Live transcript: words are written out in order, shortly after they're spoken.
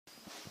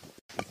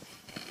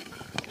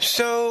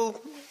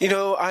So,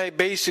 I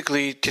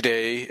basically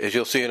today, as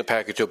you'll see in a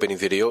package opening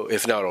video,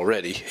 if not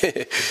already,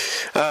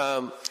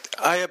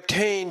 I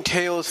obtained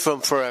Tales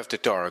from Fur After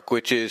Dark,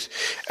 which is,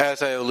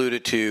 as I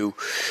alluded to,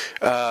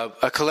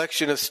 a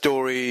collection of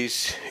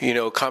stories,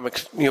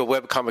 comics,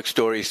 webcomic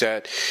stories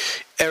that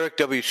Eric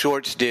W.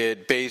 Schwartz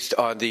did based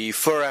on the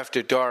Fur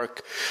After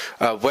Dark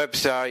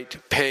website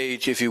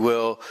page, if you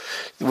will,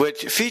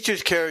 which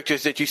features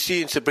characters that you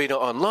see in Sabrina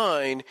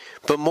Online,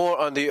 but more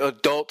on the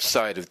adult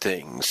side of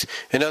things.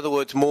 In other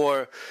words,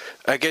 more,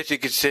 I guess you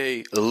could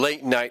say,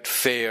 late night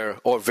fare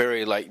or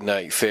very late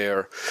night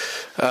fare,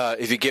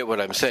 if you get what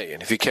I'm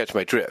saying, if you catch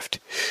my drift.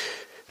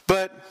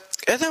 But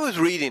as I was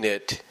reading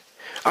it,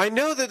 I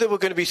know that there were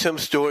going to be some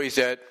stories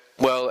that,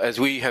 well, as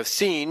we have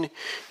seen,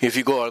 if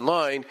you go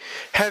online,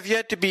 have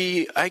yet to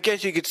be, I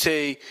guess you could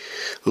say,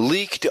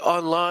 leaked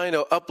online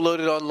or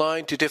uploaded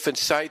online to different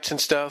sites and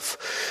stuff.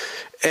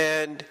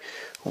 And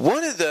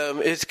one of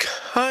them is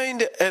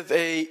kind of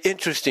a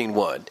interesting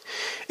one.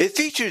 It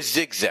features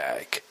Zig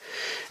Zag.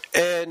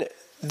 And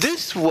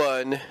this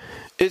one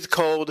is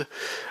called,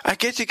 I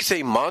guess you could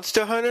say,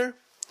 Monster Hunter.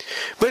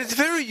 But it's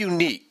very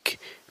unique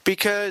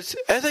because,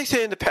 as I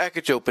say in the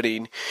package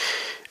opening,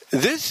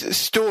 this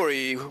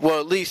story, well,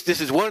 at least this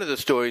is one of the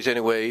stories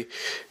anyway,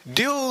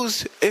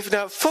 deals, if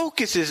not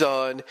focuses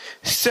on,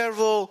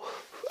 several,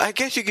 I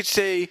guess you could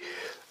say,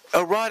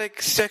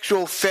 erotic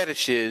sexual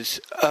fetishes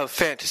of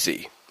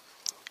fantasy.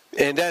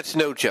 And that's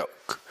no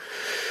joke.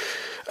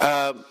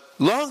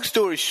 Long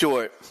story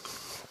short,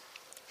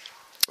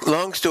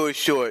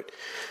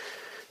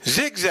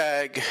 Zig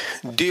Zag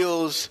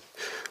deals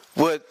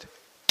with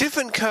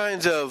different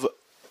kinds of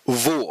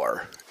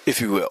vor,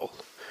 if you will.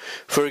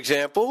 For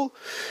example,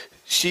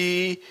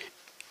 she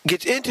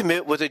gets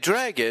intimate with a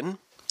dragon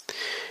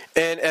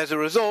and as a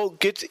result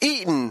gets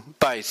eaten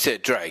by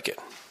said dragon.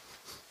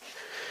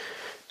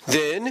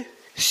 Then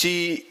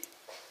she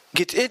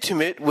gets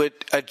intimate with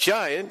a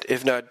giant,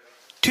 if not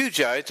two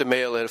giants, a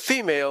male and a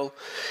female,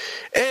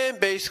 and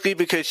basically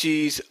because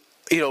she's,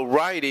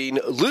 riding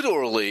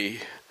literally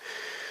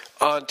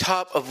on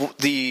top of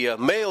the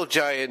male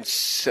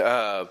giant's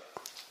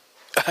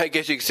I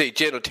guess you could say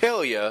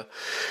genitalia,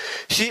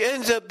 she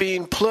ends up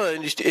being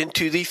plunged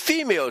into the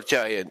female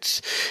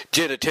giant's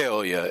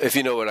genitalia, if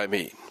you know what I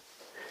mean.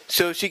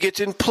 So she gets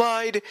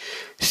implied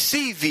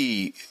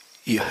CV,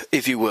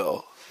 if you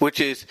will, which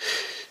is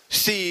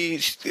C,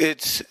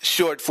 it's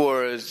short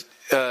for, it's,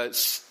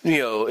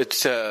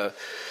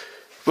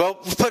 well,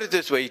 put it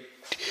this way.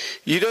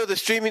 You know the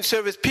streaming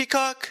service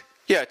Peacock?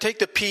 Yeah, take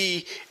the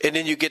P and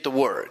then you get the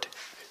word.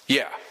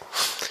 Yeah.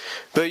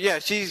 But yeah,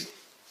 she's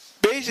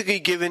basically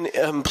given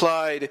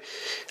implied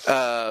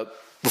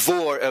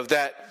vor of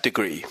that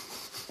degree.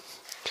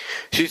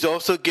 She's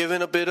also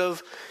given a bit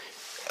of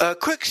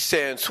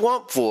quicksand,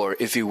 swamp vor,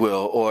 if you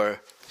will,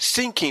 or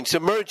sinking,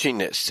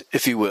 submergingness,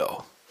 if you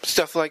will.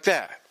 Stuff like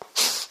that.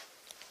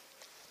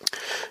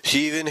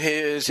 She even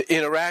has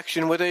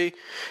interaction with a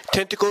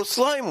tentacle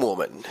slime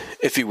woman,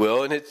 if you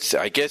will, and it's,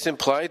 I guess,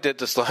 implied that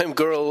the slime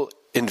girl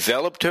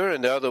enveloped her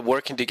and now they're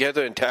working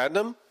together in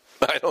tandem.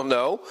 I don't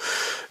know.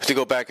 I have to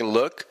go back and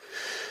look.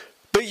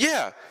 But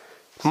yeah,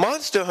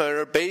 Monster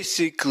Hunter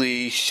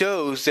basically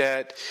shows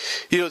that,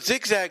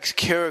 Zig Zag's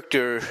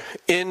character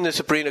in the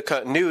Sabrina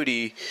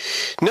continuity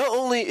not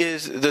only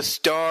is the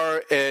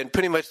star and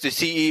pretty much the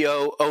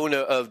CEO, owner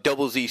of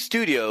Double Z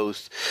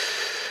Studios,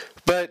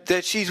 but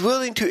that she's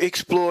willing to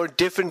explore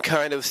different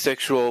kind of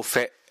sexual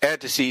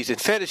fantasies and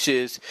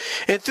fetishes,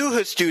 and through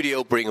her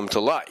studio bring them to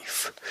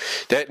life.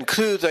 That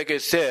includes, like I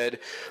said,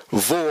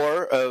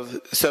 vor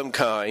of some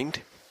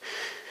kind,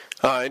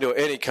 or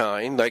any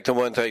kind, like the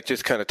ones I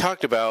just kind of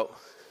talked about,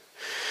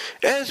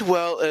 as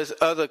well as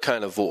other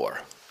kind of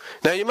vor.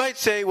 Now you might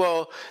say,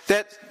 well,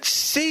 that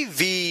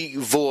CV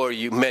vor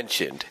you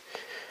mentioned,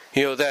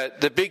 that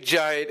the big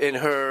giant and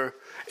her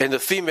and the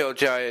female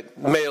giant,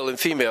 male and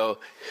female,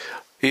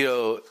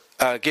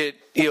 get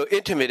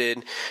intimate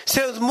in,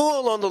 sounds more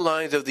along the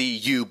lines of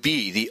the UB,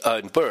 the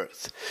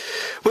unbirth,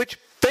 which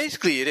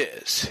basically it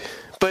is.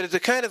 But it's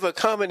a kind of a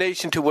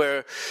combination to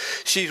where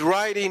she's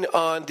riding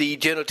on the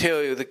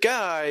genitalia of the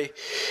guy,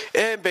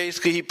 and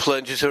basically he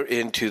plunges her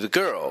into the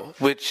girl,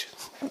 which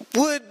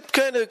would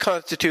kind of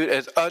constitute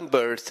as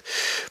unbirth,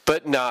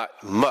 but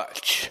not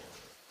much.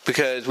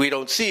 Because we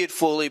don't see it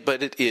fully,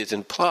 but it is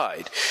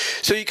implied.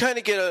 So you kind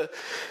of get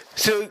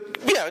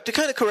to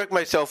kind of correct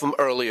myself from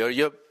earlier,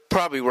 you're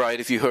probably right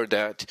if you heard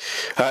that.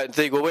 And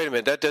think, well, wait a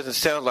minute, that doesn't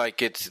sound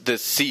like it's the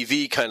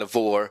CV kind of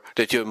vor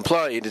that you're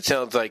implying. It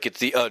sounds like it's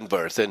the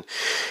unbirth. And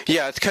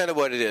yeah, it's kind of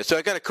what it is. So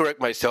I got to correct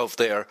myself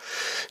there.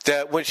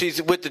 That when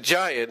she's with the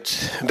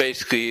giant,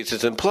 basically,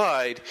 it's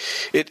implied,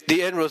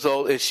 the end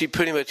result is she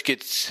pretty much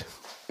gets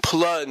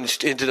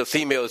plunged into the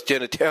female's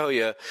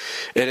genitalia,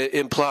 and it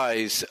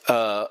implies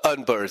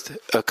unbirth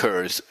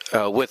occurs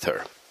with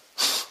her.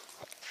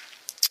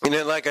 And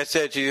then, like I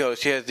said, she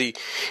has the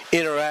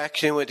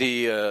interaction with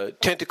the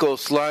tentacle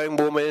slime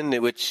woman,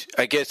 which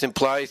I guess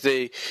implies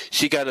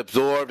she got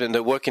absorbed and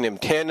they're working in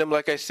tandem,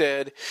 like I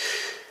said.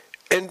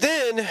 And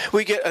then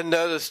we get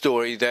another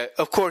story that,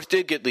 of course,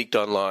 did get leaked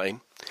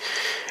online.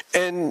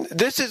 And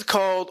this is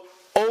called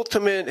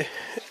Ultimate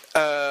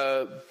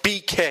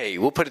BK.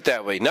 We'll put it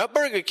that way. Not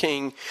Burger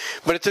King,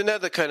 but it's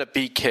another kind of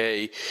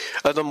BK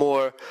of the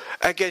more,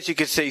 I guess you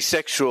could say,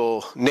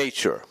 sexual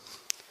nature.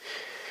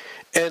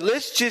 And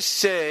let's just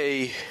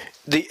say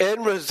the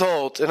end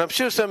result, and I'm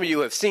sure some of you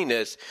have seen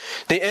this,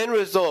 the end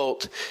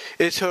result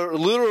is her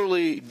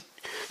literally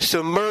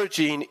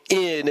submerging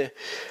in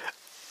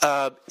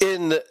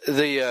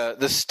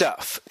the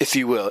stuff, if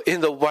you will,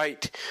 in the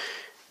white,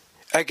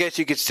 I guess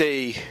you could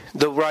say,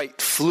 the right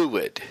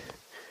fluid,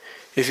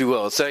 if you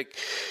will. It's like,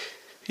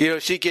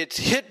 she gets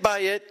hit by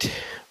it,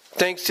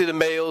 thanks to the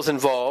males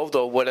involved,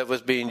 or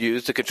whatever's being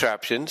used, the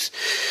contraptions.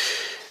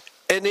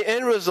 And the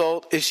end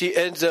result is she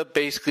ends up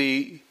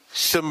basically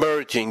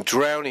submerging,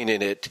 drowning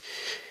in it.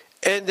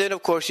 And then,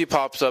 of course, she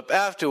pops up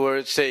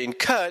afterwards saying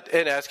cut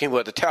and asking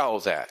where the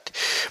towel's at.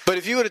 But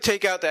if you were to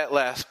take out that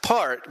last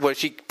part where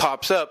she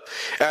pops up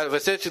out of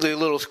essentially a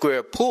little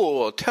square pool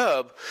or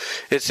tub,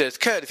 it says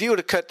cut. If you were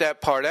to cut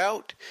that part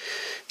out,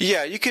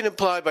 yeah, you can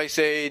imply by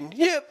saying,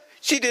 yep,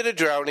 she did a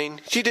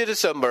drowning, she did a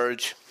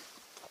submerge.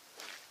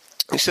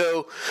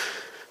 So,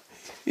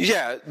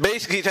 yeah,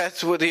 basically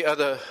that's what the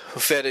other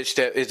fetish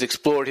that is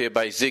explored here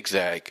by Zig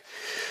Zag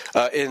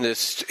in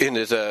this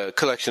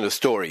collection of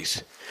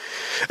stories.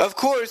 Of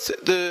course,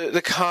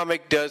 the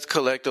comic does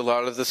collect a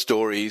lot of the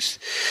stories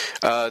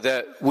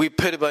that we've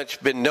pretty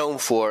much been known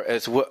for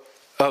as what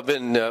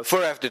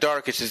for After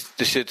Dark, I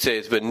should say,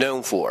 it's been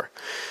known for.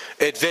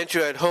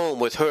 Adventure at Home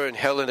with her and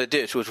Helena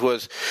Dish, which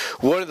was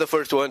one of the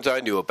first ones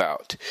I knew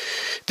about.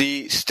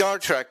 The Star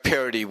Trek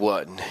parody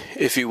one,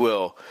 if you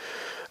will,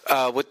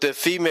 with the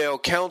female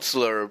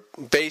counselor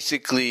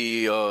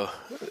basically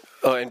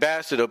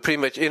ambassador pretty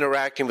much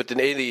interacting with an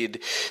alien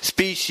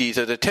species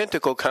of the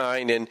tentacle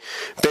kind, and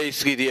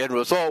basically the end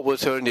result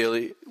was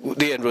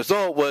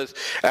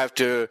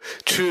after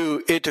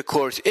true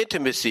intercourse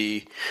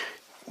intimacy,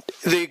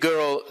 the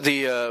girl,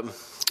 the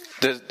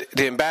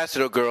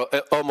ambassador girl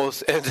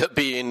almost ends up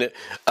being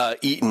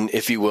eaten,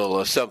 if you will,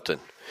 or something.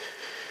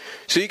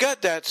 So you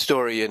got that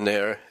story in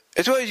there,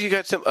 as well as you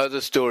got some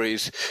other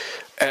stories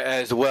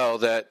as well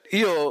that,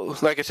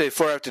 like I say,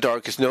 For After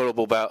Dark is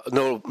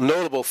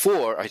notable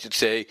for, I should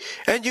say,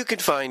 and you can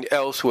find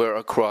elsewhere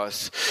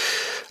across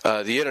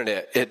the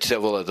internet at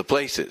several other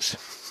places.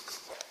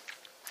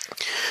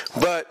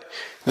 But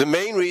the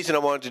main reason I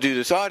wanted to do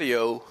this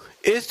audio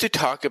is to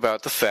talk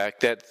about the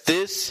fact that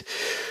this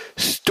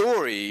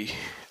story,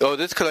 or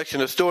this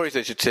collection of stories,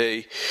 I should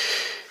say,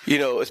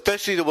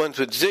 especially the ones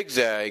with Zig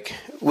Zag,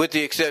 with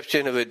the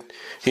exception of it,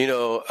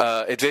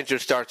 Adventure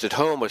Starts at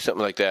Home or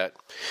something like that.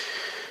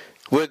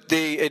 With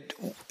the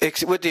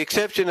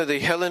exception of the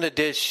Helena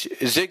Dish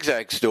Zig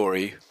Zag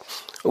story,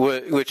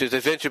 which is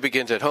Adventure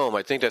Begins at Home,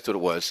 I think that's what it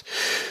was.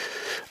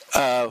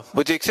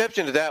 With the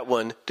exception of that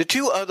one, the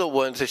two other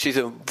ones that she's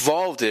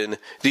involved in,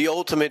 the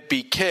Ultimate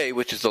BK,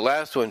 which is the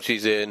last one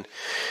she's in,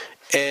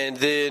 and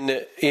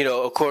then,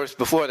 of course,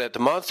 before that, the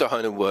Monster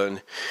Hunter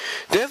one,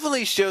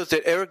 definitely shows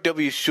that Eric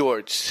W.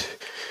 Schwartz,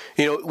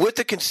 with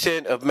the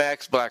consent of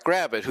Max Black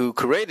Rabbit, who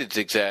created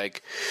Zig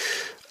Zag,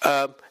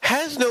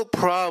 has no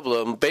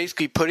problem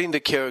basically putting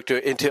the character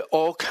into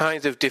all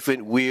kinds of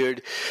different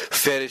weird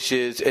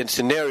fetishes and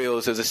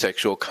scenarios of the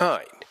sexual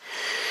kind.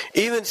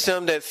 Even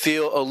some that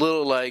feel a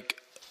little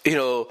like,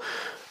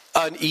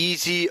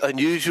 uneasy,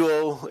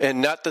 unusual,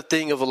 and not the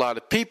thing of a lot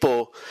of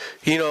people,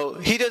 he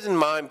doesn't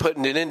mind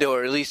putting it into,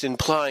 or at least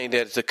implying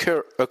that it's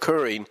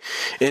occurring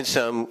in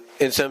some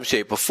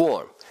shape or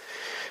form.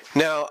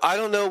 Now, I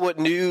don't know what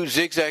new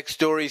Zig Zag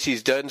stories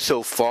he's done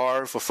so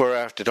far for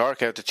After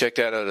Dark. I have to check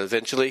that out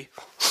eventually.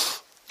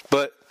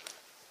 But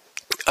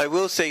I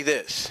will say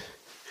this.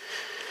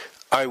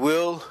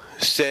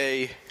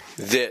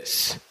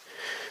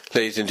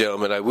 Ladies and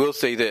gentlemen, I will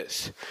say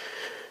this.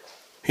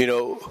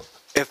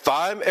 If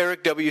I'm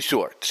Eric W.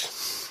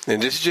 Schwartz,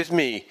 and this is just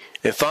me,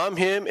 if I'm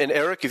him, and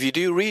Eric, if you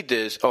do read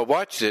this, or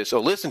watch this, or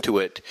listen to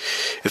it,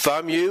 if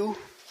I'm you,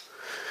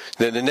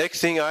 then the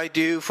next thing I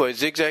do for a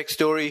Zig Zag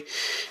story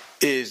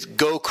is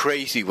go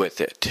crazy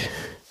with it.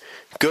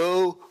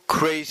 Go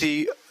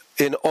crazy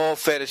in all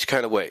fetish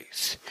kind of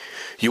ways.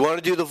 You want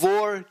to do the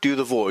vor? Do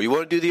the vor. You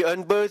want to do the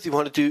unbirth? You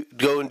want to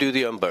go and do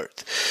the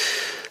unbirth.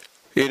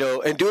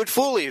 And do it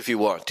fully if you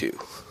want to.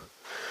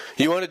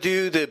 You want to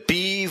do the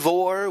B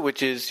vor,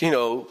 which is,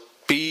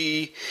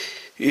 B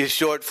is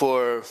short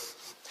for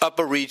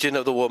upper region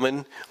of the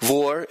woman,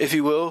 vor, if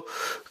you will.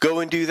 Go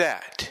and do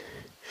that.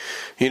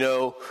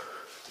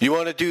 You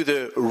want to do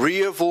the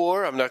rear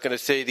vor. I'm not going to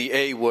say the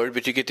A word,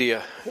 but you get the,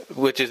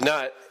 which is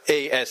not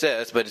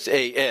ASS, but it's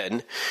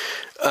AN.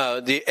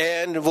 The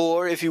AN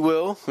vor, if you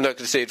will. I'm not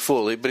going to say it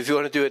fully, but if you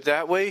want to do it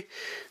that way,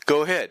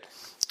 go ahead.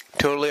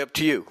 Totally up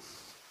to you.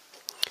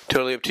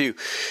 Totally up to you.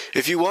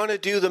 If you want to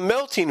do the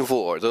melting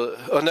vor,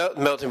 not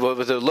melting vor,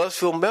 but the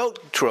lustful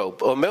melt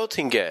trope or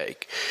melting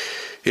gag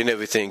and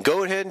everything,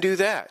 go ahead and do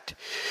that.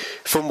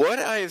 From what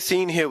I have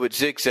seen here with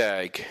Zig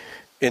Zag,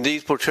 in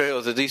these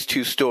portrayals of these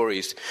two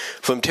stories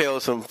from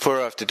Tales from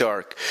Fur After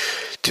Dark,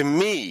 to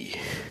me,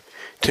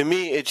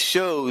 it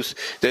shows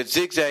that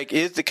Zig Zag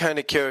is the kind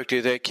of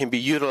character that can be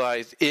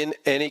utilized in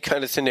any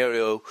kind of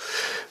scenario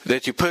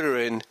that you put her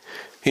in,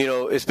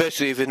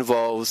 especially if it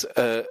involves,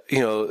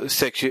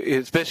 especially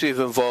if it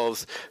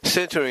involves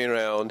centering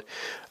around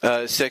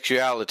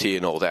sexuality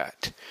and all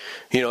that,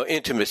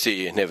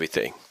 intimacy and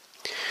everything.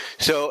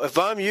 So if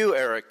I'm you,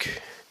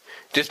 Eric,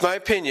 just my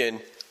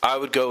opinion, I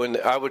would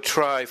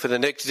try for the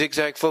next Zig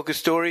Zag focus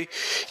story,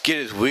 get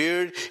as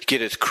weird,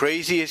 get as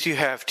crazy as you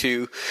have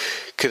to,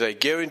 because I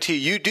guarantee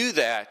you do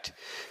that,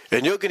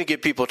 and you're going to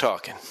get people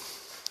talking.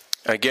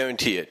 I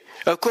guarantee it.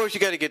 Of course,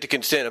 you got to get the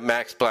consent of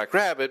Max Black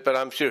Rabbit, but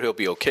I'm sure he'll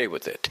be okay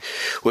with it,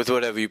 with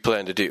whatever you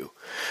plan to do.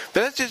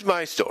 But that's just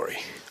my story.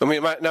 I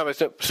mean, not my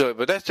story,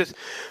 but that's just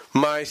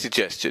my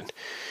suggestion.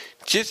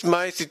 Just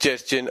my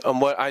suggestion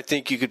on what I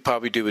think you could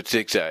probably do with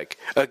Zig Zag.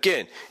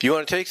 Again, you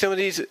want to take some of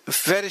these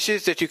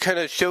fetishes that you kind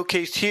of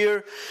showcased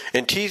here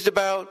and teased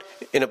about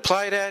and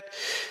apply that,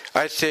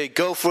 I'd say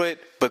go for it,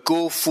 but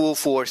go full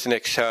force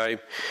next time.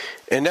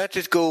 And not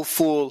just go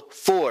full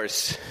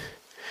force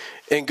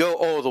and go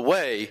all the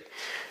way,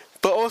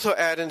 but also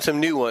add in some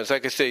new ones.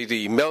 Like I say,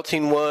 the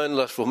melting one,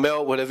 lustful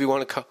melt, whatever you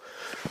want to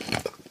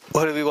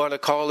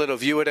call it or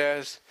view it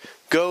as.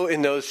 Go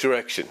in those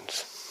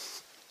directions.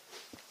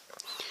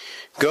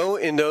 Go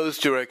in those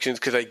directions,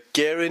 because I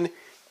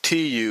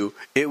guarantee you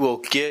it will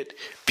get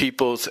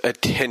people's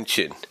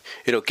attention.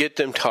 It'll get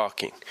them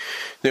talking.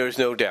 There is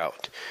no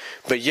doubt.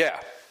 But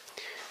yeah,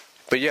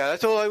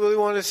 that's all I really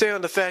want to say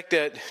on the fact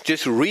that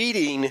just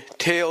reading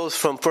Tales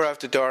from Fur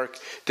After Dark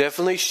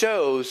definitely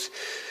shows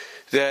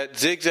that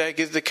Zig Zag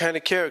is the kind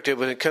of character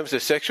when it comes to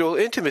sexual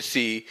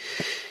intimacy,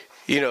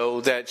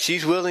 that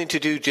she's willing to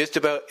do just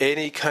about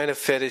any kind of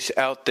fetish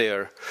out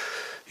there,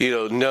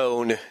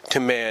 known to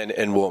man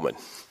and woman.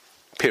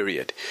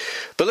 Period.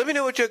 But let me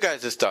know what your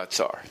guys'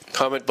 thoughts are.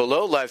 Comment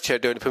below, live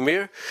chat during the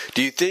premiere.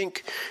 Do you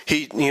think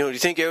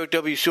Eric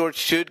W. Schwartz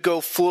should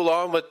go full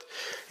on with,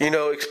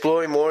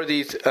 exploring more of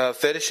these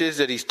fetishes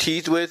that he's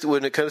teased with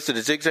when it comes to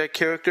the Zig Zag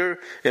character,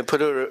 and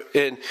put her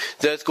in,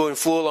 that's going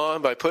full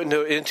on by putting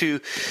her into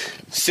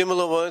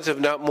similar ones, if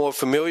not more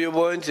familiar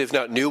ones, if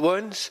not new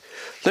ones?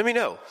 Let me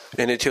know.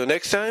 And until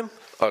next time,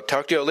 I'll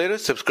talk to you all later.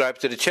 Subscribe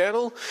to the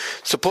channel.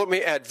 Support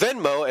me at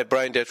Venmo at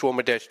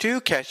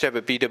Brian-Warmer-2, Cash App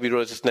at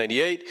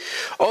BWRoses98.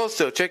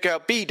 Also, check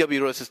out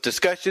BW Roses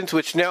Discussions,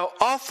 which now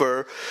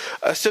offer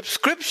a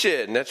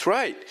subscription. That's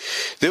right.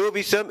 There will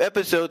be some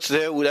episodes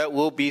there that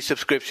will be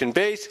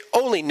subscription-based,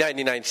 only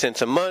 99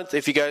 cents a month.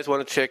 If you guys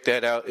want to check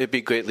that out, it'd be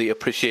greatly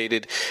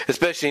appreciated,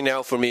 especially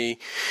now for me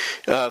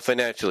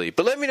financially.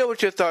 But let me know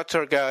what your thoughts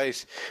are,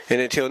 guys. And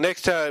until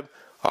next time,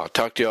 I'll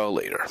talk to you all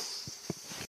later.